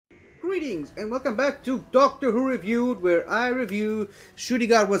Greetings and welcome back to Doctor Who Reviewed, where I review Shooty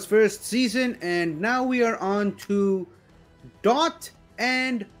God Was first season, and now we are on to Dot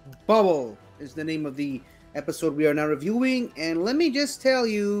and Bubble is the name of the episode we are now reviewing. And let me just tell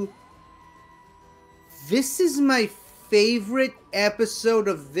you, this is my favorite episode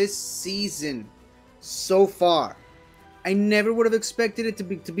of this season so far. I never would have expected it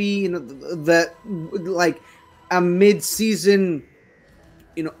to be that like a mid-season,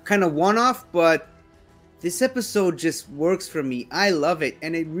 kind of one-off, but this episode just works for me. I love it,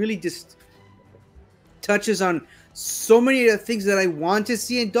 and it really just touches on so many of the things that I want to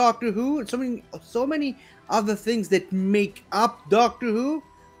see in Doctor Who, and so many of the things that make up Doctor Who.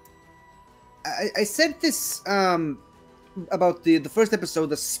 I said this about the first episode,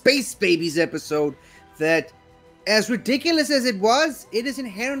 the Space Babies episode, that as ridiculous as it was, it is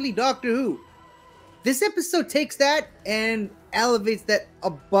inherently Doctor Who. This episode takes that and elevates that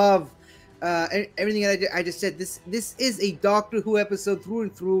above everything that I just said. This is a Doctor Who episode through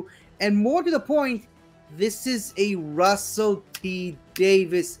and through, and more to the point, this is a Russell T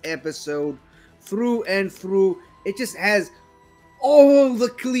Davies episode through and through. It just has all the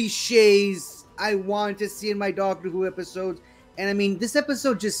cliches I want to see in my Doctor Who episodes, and I mean, this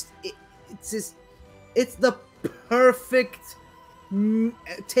episode it's the perfect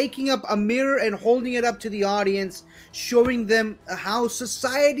taking up a mirror and holding it up to the audience, showing them how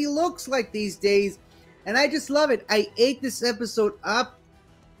society looks like these days, and I just love it. I ate this episode up,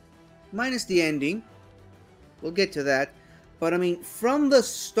 minus the ending. We'll get to that, but I mean, from the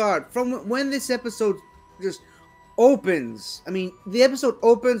start, from when this episode just opens, I mean, the episode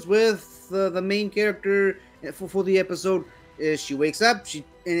opens with the main character for the episode. She wakes up,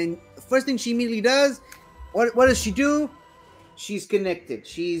 and the first thing she immediately does, what does she do? She's connected.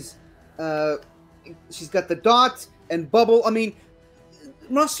 She's got the Dot and Bubble. I mean,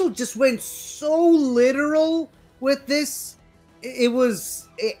 Russell just went so literal with this.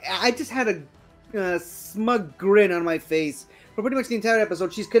 I just had a smug grin on my face for pretty much the entire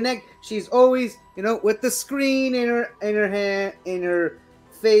episode. She's always, with the screen in her hand, in her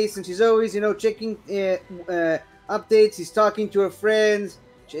face, and she's always, checking updates. She's talking to her friends.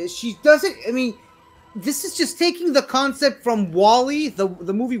 She does it. I mean, this is just taking the concept from WALL-E,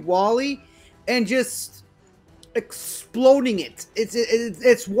 the movie WALL-E, and just exploding it.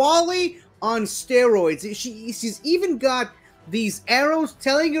 It's WALL-E on steroids. She's even got these arrows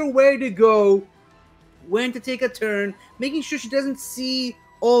telling her where to go, when to take a turn, making sure she doesn't see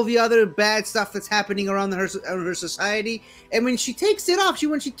all the other bad stuff that's happening around her society. And when she takes it off,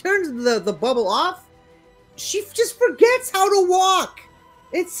 when she turns the bubble off, she just forgets how to walk.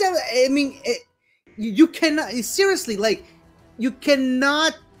 You cannot, seriously, like, you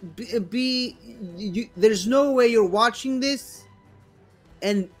cannot there's no way you're watching this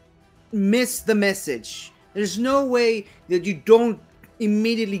and miss the message. There's no way that you don't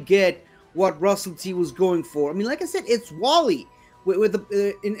immediately get what Russell T was going for. I mean, like I said, it's WALL-E.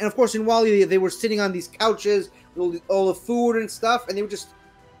 And of course, in WALL-E, they were sitting on these couches with all the food and stuff, and they were just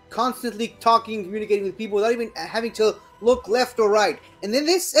constantly talking, communicating with people without even having to look left or right. And then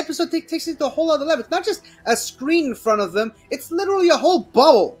this episode takes it to a whole other level. It's not just a screen in front of them. It's literally a whole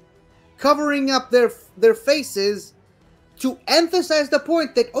bubble covering up their faces to emphasize the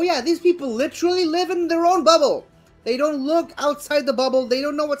point that, oh yeah, these people literally live in their own bubble. They don't look outside the bubble. They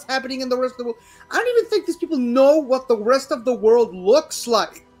don't know what's happening in the rest of the world. I don't even think these people know what the rest of the world looks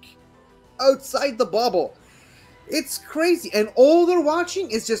like outside the bubble. It's crazy, and all they're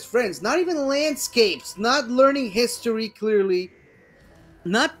watching is just friends, not even landscapes, not learning history clearly,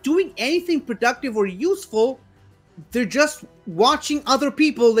 not doing anything productive or useful. They're just watching other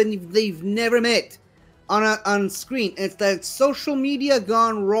people that they've never met on screen. It's that social media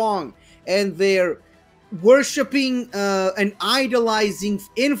gone wrong, and they're worshipping and idolizing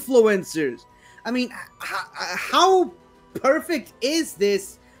influencers. I mean, how perfect is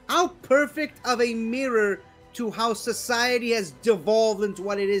this? How perfect of a mirror to how society has devolved into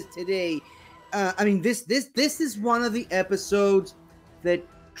what it is today. I mean, this is one of the episodes that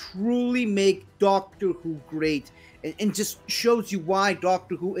truly make Doctor Who great, and just shows you why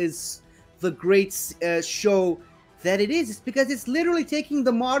Doctor Who is the great show that it is. It's because it's literally taking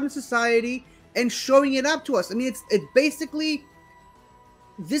the modern society and showing it up to us. I mean, it basically,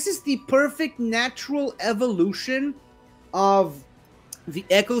 this is the perfect natural evolution of the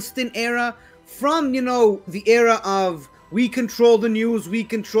Eccleston era, from, the era of we control the news, we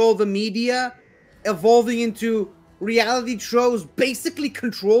control the media, evolving into reality shows basically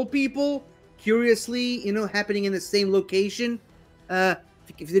control people, curiously, happening in the same location,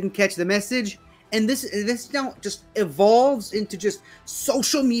 if you didn't catch the message. and this now just evolves into just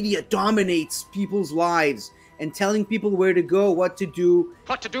social media dominates people's lives and telling people where to go, what to do,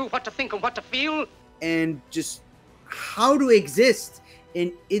 what to think, and what to feel, and just how to exist.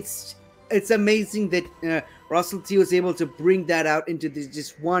 And it's amazing that Russell T was able to bring that out into this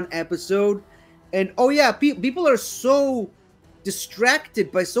just one episode. And oh yeah, people are so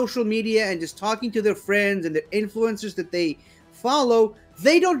distracted by social media and just talking to their friends and their influencers that they follow,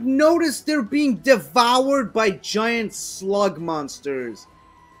 they don't notice they're being devoured by giant slug monsters.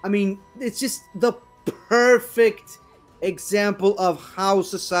 I mean, it's just the perfect example of how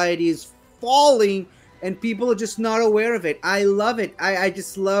society is falling and people are just not aware of it. I love it. I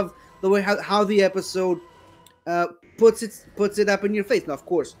just love the way how the episode puts it up in your face. Now, of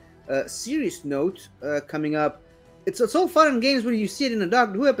course, serious note coming up. It's all fun and games when you see it in a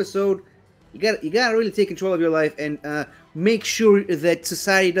Doctor Who episode. You gotta really take control of your life and make sure that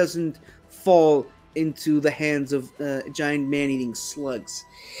society doesn't fall into the hands of giant man-eating slugs.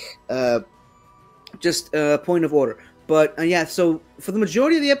 Just a point of order. But yeah, so for the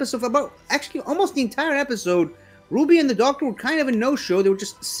majority of the episode, for about actually almost the entire episode, Ruby and the Doctor were kind of a no-show. They were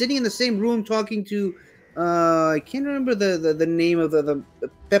just sitting in the same room talking to I can't remember the name of the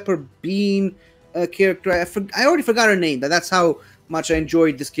Pepper Bean character. I already forgot her name. That's how much I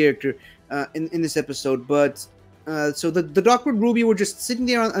enjoyed this character in this episode. But so the Doctor and Ruby were just sitting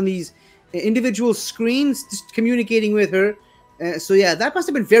there on these individual screens, just communicating with her. So yeah, that must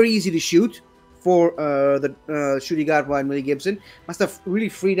have been very easy to shoot for the Shooty Godwin and Willie Gibson. Must have really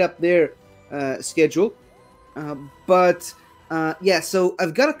freed up their schedule. But yeah, so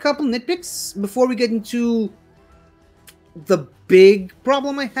I've got a couple nitpicks before we get into the big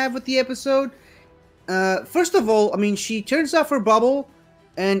problem I have with the episode. First of all, I mean, she turns off her bubble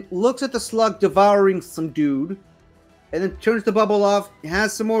and looks at the slug devouring some dude, and then turns the bubble off,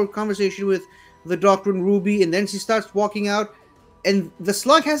 has some more conversation with the Doctor and Ruby, and then she starts walking out, and the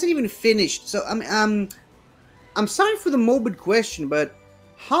slug hasn't even finished. So I'm sorry for the morbid question, but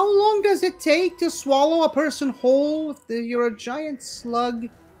how long does it take to swallow a person whole if you're a giant slug?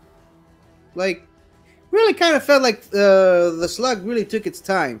 Like, really kind of felt like the slug really took its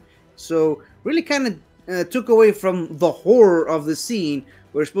time. So, really kind of took away from the horror of the scene.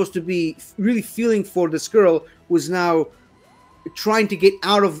 We're supposed to be really feeling for this girl who's now trying to get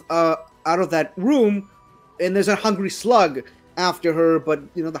out of that room, and there's a hungry slug after her. But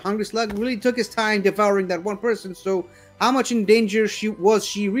you know, the hungry slug really took his time devouring that one person. So, how much in danger was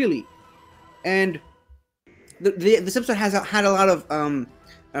she really? And this episode has had a lot of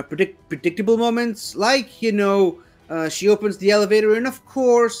predictable moments, like, you know, she opens the elevator and of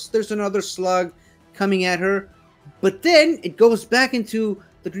course there's another slug coming at her, but then it goes back into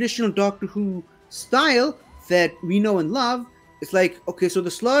the traditional Doctor Who style that we know and love. It's like, okay, so the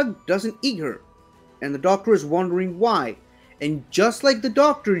slug doesn't eat her, and the Doctor is wondering why, and just like the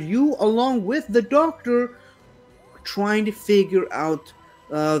Doctor, you along with the Doctor trying to figure out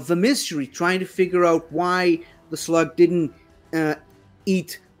the mystery, trying to figure out why the slug didn't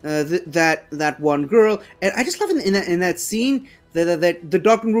eat that one girl. And I just love in that scene that the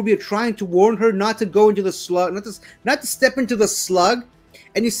Doctor and Ruby are trying to warn her not to go into the slug, not to step into the slug.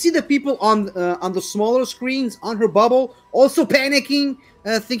 And you see the people on the smaller screens on her bubble also panicking,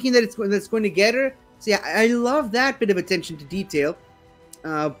 thinking that it's going to get her. So yeah, I love that bit of attention to detail.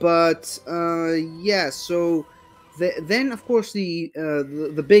 But yeah, so then of course the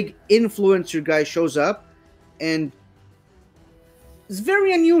big influencer guy shows up, and it's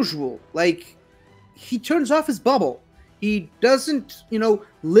very unusual. Like, he turns off his bubble. He doesn't, you know,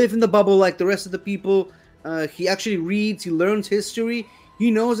 live in the bubble like the rest of the people. He actually reads. He learns history. He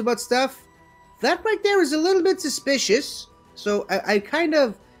knows about stuff. That right there is a little bit suspicious. So I kind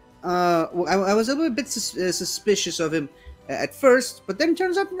of, I was a little bit suspicious of him at first, but then it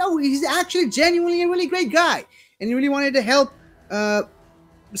turns out, no, he's actually genuinely a really great guy, and he really wanted to help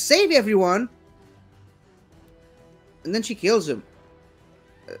save everyone. And then she kills him.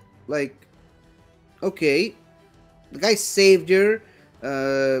 Like, okay, the guy saved her.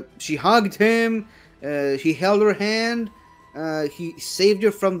 She hugged him. He held her hand. He saved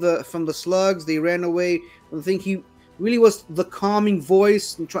her from the slugs. They ran away. I think he really was the calming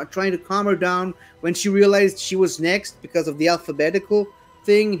voice and trying to calm her down when she realized she was next because of the alphabetical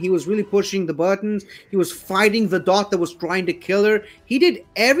thing. He was really pushing the buttons. He was fighting the Dot that was trying to kill her. He did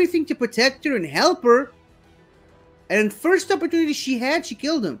everything to protect her and help her. And first opportunity she had, she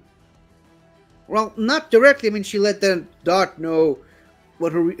killed him. Well, not directly. I mean, she let the Dot know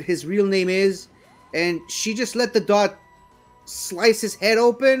what his real name is, and she just let the Dot slice his head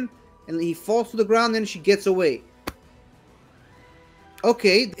open, and he falls to the ground, and she gets away.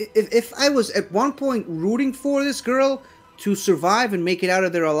 okay, if I was at one point rooting for this girl to survive and make it out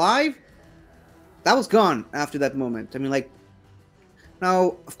of there alive, that was gone after that moment. I mean, like,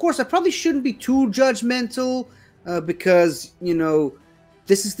 now, of course, I probably shouldn't be too judgmental because,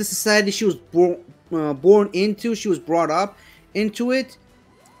 this is the society she was born into. She was brought up into it.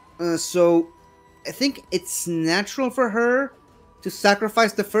 So I think it's natural for her to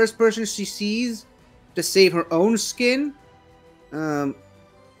sacrifice the first person she sees to save her own skin. I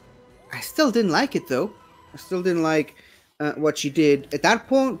still didn't like it, though. I still didn't like what she did. At that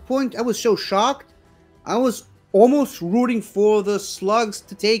point, I was so shocked. I was almost rooting for the slugs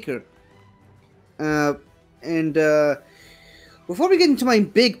to take her. And before we get into my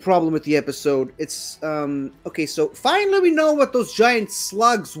big problem with the episode, it's okay. So finally, we know what those giant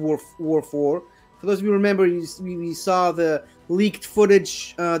slugs were for. For those of you who remember, we saw the leaked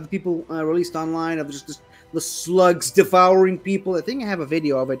footage the people released online of just the slugs devouring people. I think I have a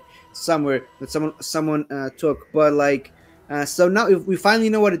video of it somewhere that someone took. But like, so now we finally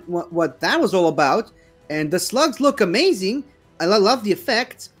know what that was all about. And the slugs look amazing. I love the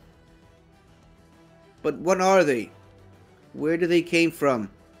effects. But what are they? Where do they came from?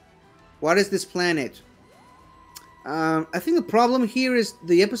 What is this planet? I think the problem here is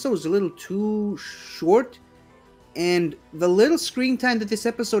the episode was a little too short. And the little screen time that this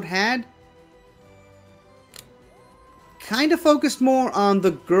episode had kind of focused more on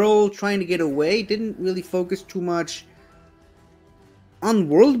the girl trying to get away. Didn't really focus too much on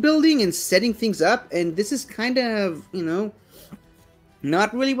world building and setting things up, and this is kind of,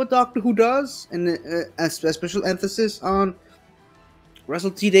 not really what Doctor Who does, and a special emphasis on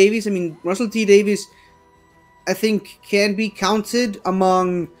Russell T Davies. I mean, Russell T Davies, I think, can be counted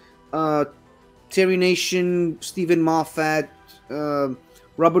among Terry Nation, Stephen Moffat,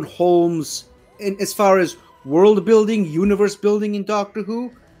 Robert Holmes, and as far as world building, universe building in Doctor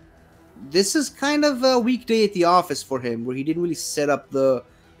Who. This is kind of a weekday at the office for him, where he didn't really set up the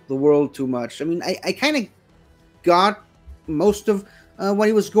world too much. I mean, I kind of got most of what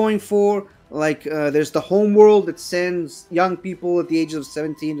he was going for. Like, there's the home world that sends young people at the ages of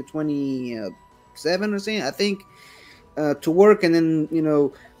 17 to 27 or something, I think, to work, and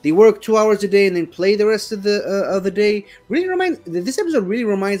then, they work 2 hours a day and then play the rest of the day. This episode really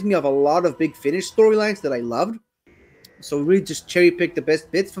reminds me of a lot of Big Finish storylines that I loved. So we really just cherry picked the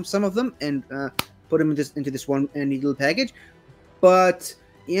best bits from some of them and put them into this one neat little package. But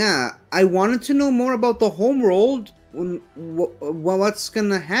yeah, I wanted to know more about the homeworld. What's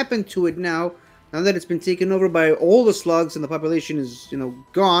gonna happen to it now that it's been taken over by all the slugs and the population is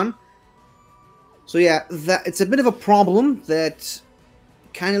gone. So yeah, it's a bit of a problem that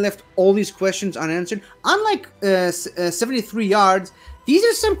kind of left all these questions unanswered. Unlike 73 yards, these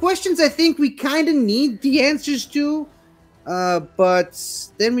are some questions I think we kind of need the answers to. But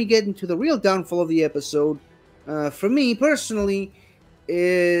then we get into the real downfall of the episode, for me personally,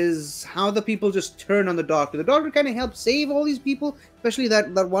 is how the people just turn on the Doctor. The Doctor kind of helps save all these people, especially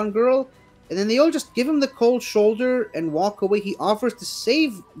that one girl, and then they all just give him the cold shoulder and walk away. He offers to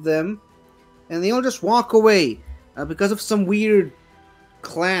save them, and they all just walk away because of some weird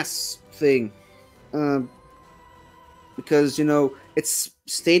class thing. Because, it's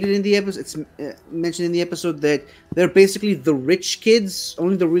stated in the episode, it's mentioned in the episode that they're basically the rich kids.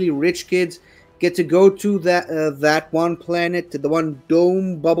 Only the really rich kids get to go to that one planet, to the one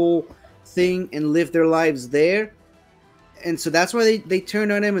dome bubble thing, and live their lives there. And so that's why they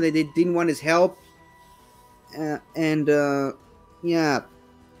turned on him, and they didn't want his help. Yeah.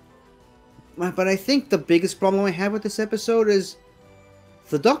 But I think the biggest problem I have with this episode is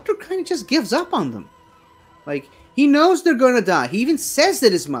the Doctor kind of just gives up on them. Like, he knows they're gonna die. He even says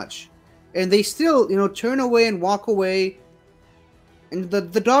it as much. And they still, turn away and walk away. And the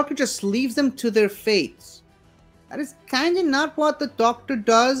Doctor just leaves them to their fates. That is kind of not what the Doctor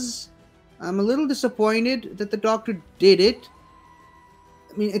does. I'm a little disappointed that the Doctor did it.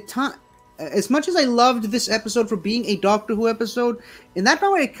 I mean, as much as I loved this episode for being a Doctor Who episode, in that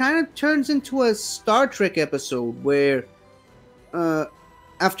moment it kind of turns into a Star Trek episode where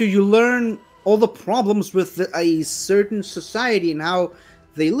after you learn all the problems with a certain society and how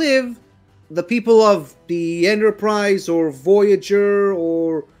they live, the people of the Enterprise or Voyager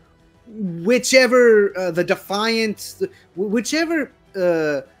or whichever the Defiant, whichever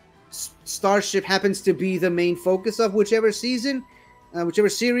starship happens to be the main focus of whichever season, whichever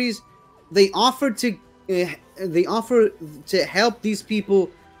series, they offer to help these people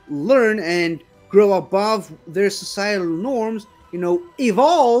learn and grow above their societal norms,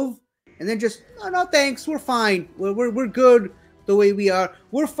 evolve. And then just, no, thanks, we're fine. We're good the way we are.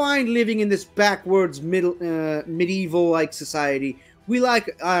 We're fine living in this backwards medieval-like society. We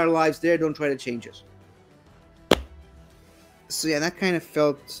like our lives there. Don't try to change us. So yeah, that kind of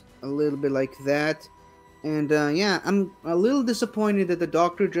felt a little bit like that. And yeah, I'm a little disappointed that the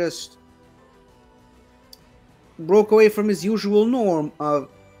Doctor just broke away from his usual norm of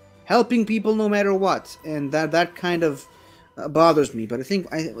helping people no matter what, and that kind of bothers me. But I think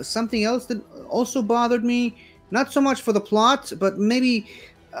something else that also bothered me, not so much for the plot, but maybe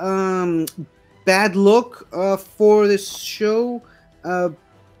um, bad look for this show.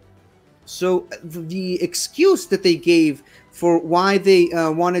 So the excuse that they gave for why they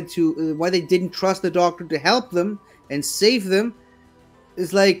why they didn't trust the Doctor to help them and save them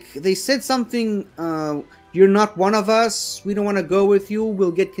is like they said something. You're not one of us. We don't want to go with you.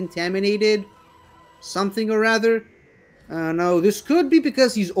 We'll get contaminated. Something or rather. Now this could be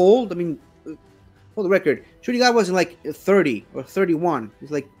because he's old. I mean, for the record, Shooty Guy wasn't like 30 or 31.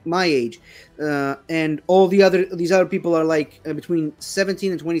 He's like my age, and all these other people are like between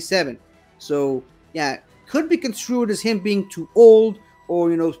 17 and 27. So yeah, could be construed as him being too old,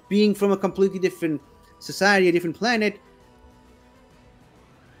 or being from a completely different society, a different planet.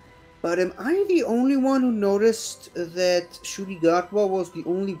 But am I the only one who noticed that Shooty Gatwa was the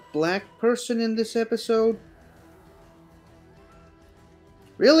only black person in this episode?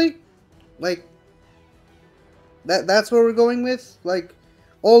 Really? Like, that's where we're going with? Like,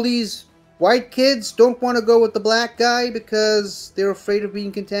 all these white kids don't want to go with the black guy because they're afraid of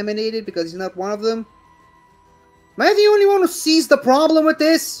being contaminated because he's not one of them? Am I the only one who sees the problem with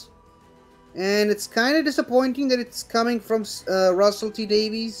this? And it's kind of disappointing that it's coming from Russell T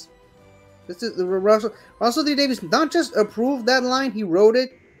Davies. This is Russell T Davies not just approved that line, he wrote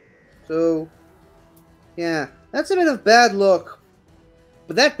it. So, yeah, that's a bit of bad luck.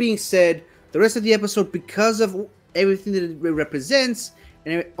 But that being said, the rest of the episode, because of everything that it represents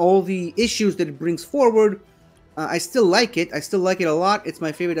and all the issues that it brings forward, I still like it. I still like it a lot. It's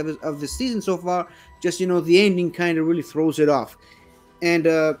my favorite of the season so far. Just, the ending kind of really throws it off. And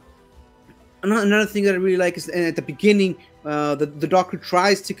another thing that I really like is at the beginning, the Doctor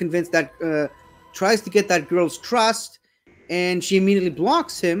tries to tries to get that girl's trust, and she immediately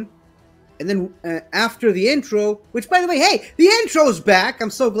blocks him. And then after the intro, which by the way, hey, the intro's back.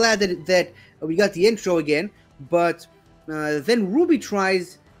 I'm so glad that we got the intro again. But then Ruby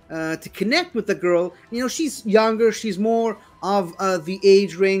tries to connect with the girl. She's younger. She's more of the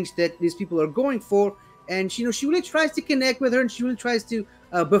age range that these people are going for. And she really tries to connect with her, and she really tries to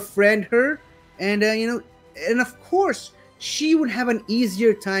befriend her. And and of course, she would have an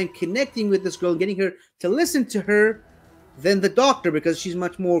easier time connecting with this girl, getting her to listen to her, than the Doctor, because she's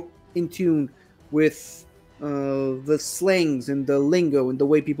much more in tune with the slangs and the lingo and the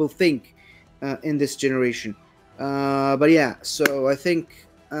way people think in this generation. But yeah, so I think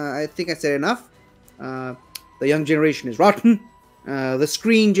I said enough. The young generation is rotten. The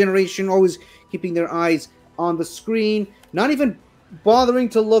screen generation, always keeping their eyes on the screen, not even bothering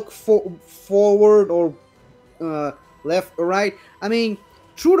to look forward or left or right. I mean,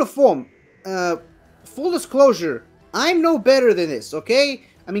 true to form, full disclosure, I'm no better than this, okay?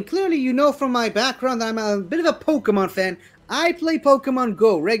 I mean, clearly from my background that I'm a bit of a Pokemon fan. I play Pokemon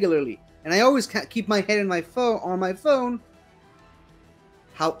Go regularly, and I always keep my head in on my phone.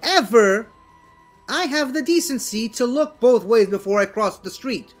 However, I have the decency to look both ways before I cross the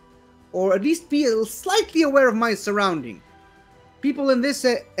street, or at least be slightly aware of my surrounding. People in this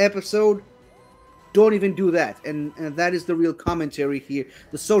episode don't even do that, and that is the real commentary here.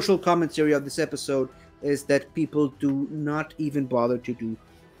 The social commentary of this episode is that people do not even bother to do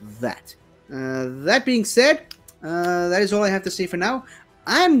that. That being said, that is all I have to say for now.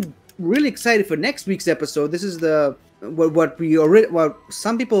 I'm really excited for next week's episode. This is what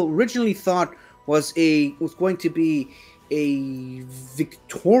some people originally thought was going to be a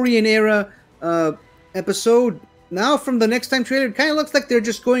Victorian era episode. Now, from the next time trailer, it kind of looks like they're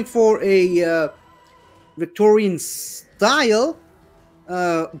just going for a Victorian style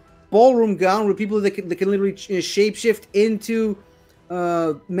ballroom gown where people that can literally shapeshift into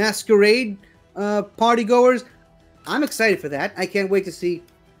masquerade partygoers. I'm excited for that. I can't wait to see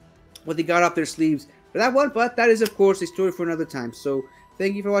what they got up their sleeves for that one. But that is, of course, a story for another time. So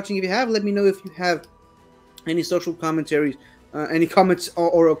thank you for watching. If you have, let me know if you have any social commentaries, any comments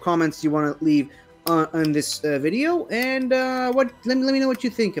or comments you want to leave on this video, and let me know what you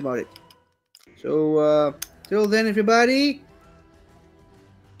think about it. So till then, everybody,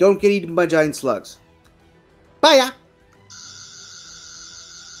 don't get eaten by giant slugs. Bye.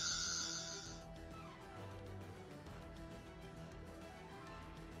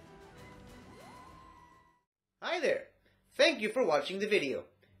 Hi there. Thank you for watching the video.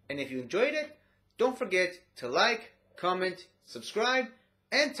 And if you enjoyed it, don't forget to like, comment, subscribe,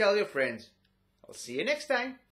 and tell your friends. I'll see you next time.